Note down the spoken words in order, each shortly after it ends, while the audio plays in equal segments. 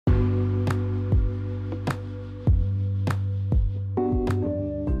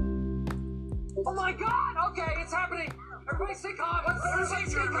Everybody stay calm. What's the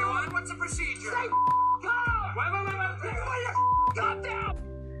procedure, everyone? What's the procedure? Stay calm! Wait. Calm down!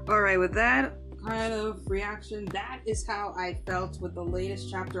 Alright, with that kind of reaction, that is how I felt with the latest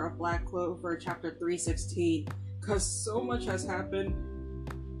chapter of Black Clover, chapter 316. Because so much has happened.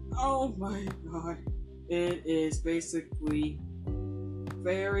 Oh my god. It is basically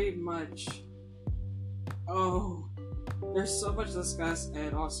very much... Oh, there's so much to discuss,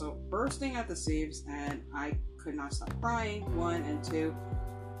 and also bursting at the seams, and I could not stop crying. 1 and 2.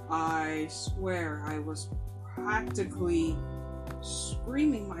 I swear I was practically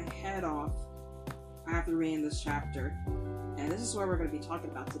screaming my head off after reading this chapter, and this is what we're going to be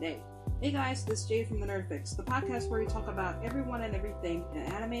talking about today. Hey guys, this is Jay from the Nerd Fix, the podcast where we talk about everyone and everything in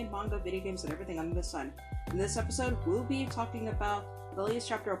anime, manga, video games, and everything under the sun. In this episode, we'll be talking about the latest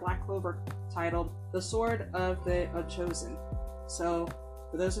chapter of Black Clover titled The Sword of the Unchosen. So,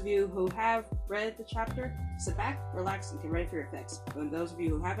 for those of you who have read the chapter, sit back, relax, and get ready for your fix. And those of you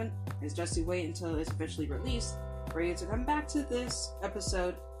who haven't, it's just to wait until it's officially released for you to come back to this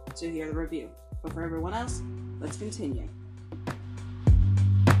episode to hear the review. But for everyone else, let's continue.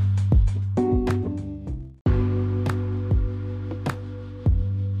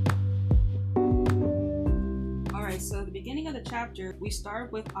 Alright, so at the beginning of the chapter, we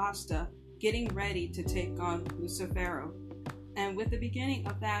start with Asta getting ready to take on Lucifero. And with the beginning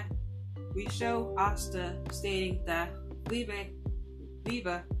of that, we show Asta stating that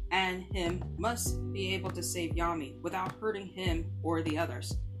Viva and him must be able to save Yami without hurting him or the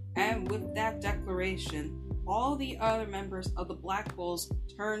others. And with that declaration, all the other members of the Black Bulls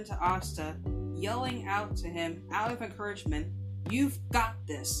turn to Asta, yelling out to him out of encouragement, "You've got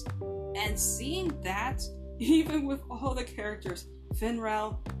this." And seeing that, even with all the characters,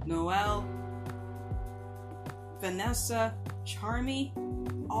 Finrel, Noelle, Vanessa, Charmy,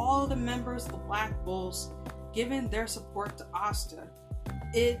 all the members of the Black Bulls giving their support to Asta,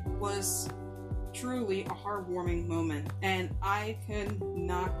 it was truly a heartwarming moment, and I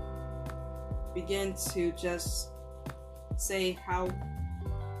cannot begin to just say how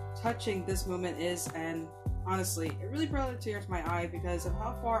touching this moment is. And honestly, it really brought a tear to my eye because of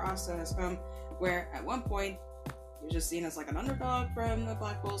how far Asta has come, where at one point he was just seen as like an underdog from the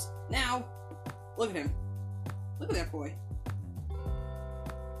Black Bulls. Now, look at him. Look at that boy.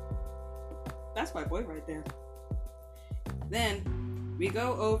 That's my boy right there. Then we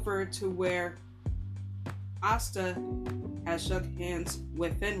go over to where Asta has shook hands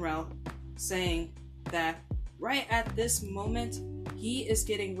with Finrel, saying that right at this moment he is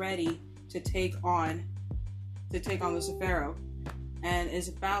getting ready to take on Lucifero, and is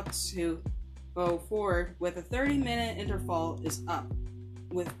about to go forward with a 30-minute interval is up.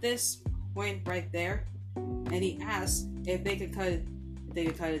 With this point right there, and he asks if they could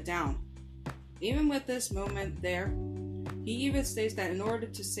cut it down. Even with this moment there, he even states that in order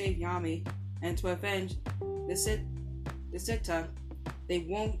to save Yami and to avenge the Sita, they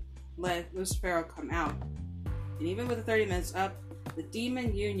won't let Lucifero come out. And even with the 30 minutes up, the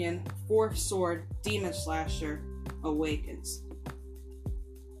Demon Union 4th Sword Demon Slasher awakens.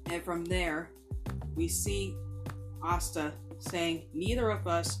 And from there, we see Asta saying, "Neither of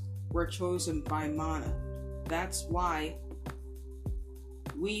us were chosen by Mana. That's why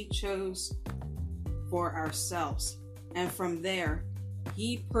we chose for ourselves." And from there,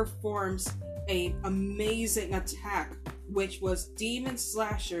 he performs an amazing attack, which was Demon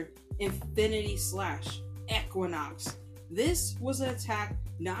Slasher Infinity Slash Equinox. This was an attack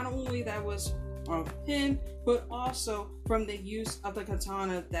not only that was of him, but also from the use of the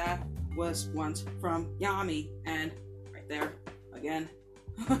katana that was once from Yami. And right there, again,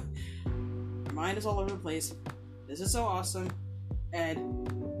 my mind is all over the place. This is so awesome. And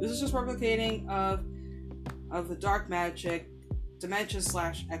this is just replicating of the dark magic Dimension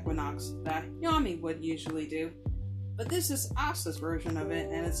Slash Equinox that Yami would usually do. But this is Asta's version of it,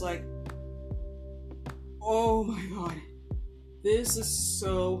 and it's like, oh my god, this is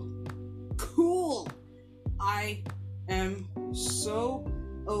so cool. I am so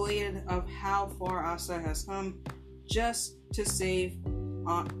elated of how far Asta has come just to save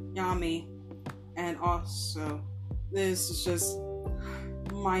Yami, and also this is just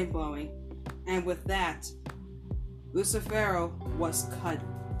mind-blowing. And with that, Lucifero was cut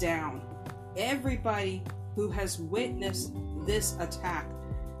down. Everybody who has witnessed this attack,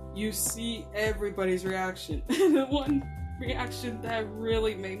 you see everybody's reaction. And the one reaction that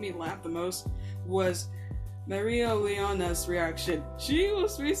really made me laugh the most was Maria Leona's reaction. She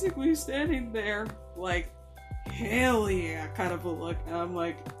was basically standing there like, hell yeah, kind of a look. And I'm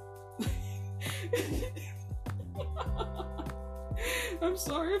like, I'm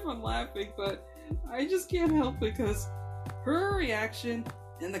sorry if I'm laughing, but I just can't help it because her reaction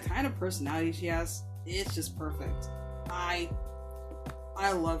and the kind of personality she has, it's just perfect. I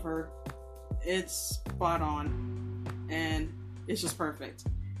love her. It's spot on, and it's just perfect.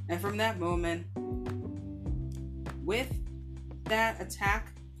 And from that moment, with that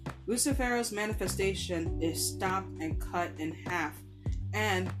attack, Lucifero's manifestation is stopped and cut in half.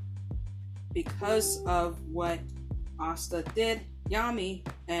 And because of what Asta did, Yami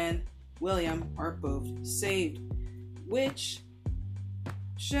and William are both saved, which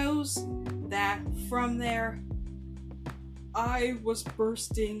shows that from there, I was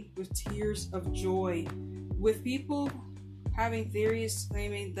bursting with tears of joy, with people having theories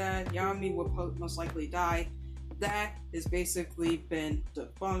claiming that Yami would most likely die. That has basically been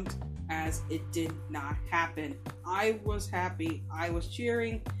debunked, as it did not happen. I was happy, I was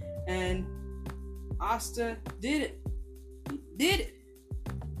cheering, and Asta did it. He did it!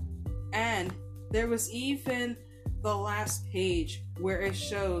 And there was even the last page where it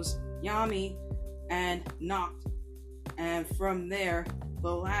shows Yami and Noct. And from there,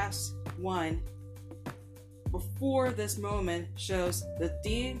 the last one before this moment shows the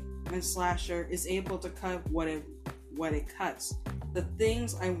Demon Slasher is able to cut what it cuts. The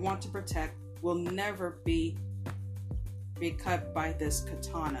things I want to protect will never be cut by this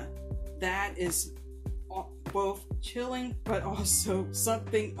katana. That is both chilling, but also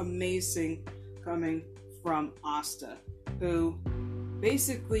something amazing coming from Asta, who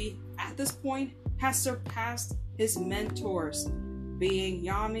basically at this point has surpassed his mentors, being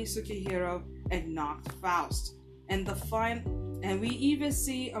Yami Tsukihiro and Noct Faust. And we even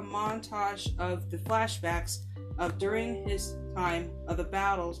see a montage of the flashbacks of during his time of the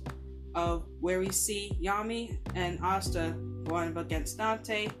battles, of where we see Yami and Asta going up against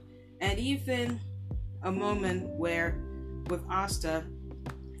Dante, and even a moment where with Asta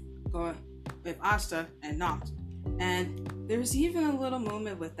and Noct. And there's even a little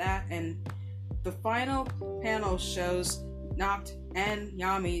moment with that, and the final panel shows Noct and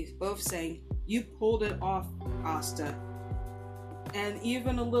Yami both saying, "You pulled it off, Asta." And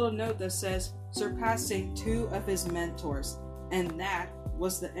even a little note that says, surpassing 2 of his mentors. And that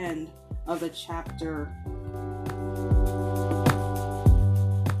was the end of the chapter.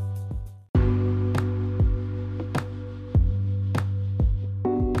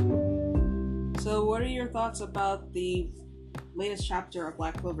 So what are your thoughts about the latest chapter of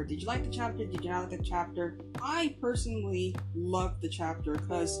Black Clover? Did you like the chapter? Did you not like the chapter? I personally loved the chapter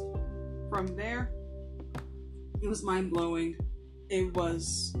because from there, it was mind-blowing. It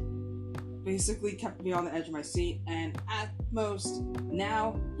was basically kept me on the edge of my seat, and at most,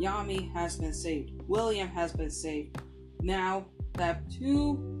 now Yami has been saved. William has been saved. Now that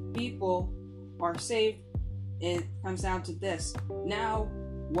 2 people are saved, it comes down to this. Now,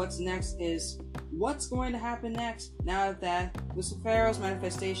 what's next is, what's going to happen next now that Lucifero's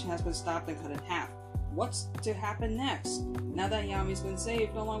manifestation has been stopped and cut in half? What's to happen next now that Yami's been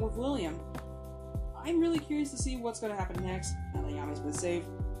saved along with William? I'm really curious to see what's going to happen next now that Yami's been saved.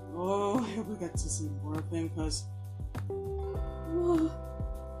 Oh, I hope we get to see more of him, because...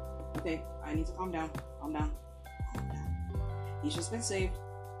 Okay, I need to calm down. Calm down. He's just been saved.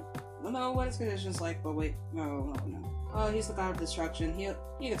 I don't know what his condition's like, but wait. No. Oh, he's the god of destruction.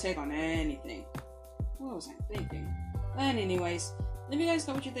 He can take on anything. What was I thinking? And anyways, let me guys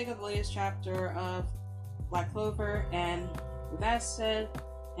know what you think of the latest chapter of Black Clover. And with that said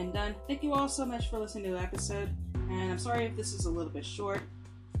and done, thank you all so much for listening to the episode. And I'm sorry if this is a little bit short.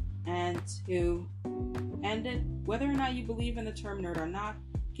 And to end it, whether or not you believe in the term nerd or not,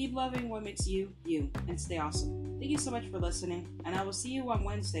 keep loving what makes you, you, and stay awesome. Thank you so much for listening, and I will see you on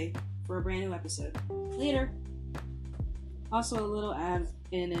Wednesday for a brand new episode. Later! Also, a little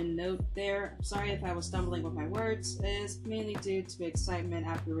admin note there. I'm sorry if I was stumbling with my words. It is mainly due to excitement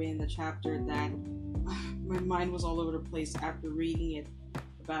after reading the chapter that my mind was all over the place after reading it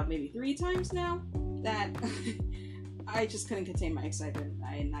about maybe 3 times now. That I just couldn't contain my excitement,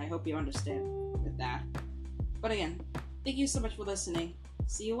 and I hope you understand with that. But again, thank you so much for listening.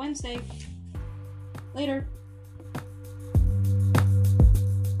 See you Wednesday. Later.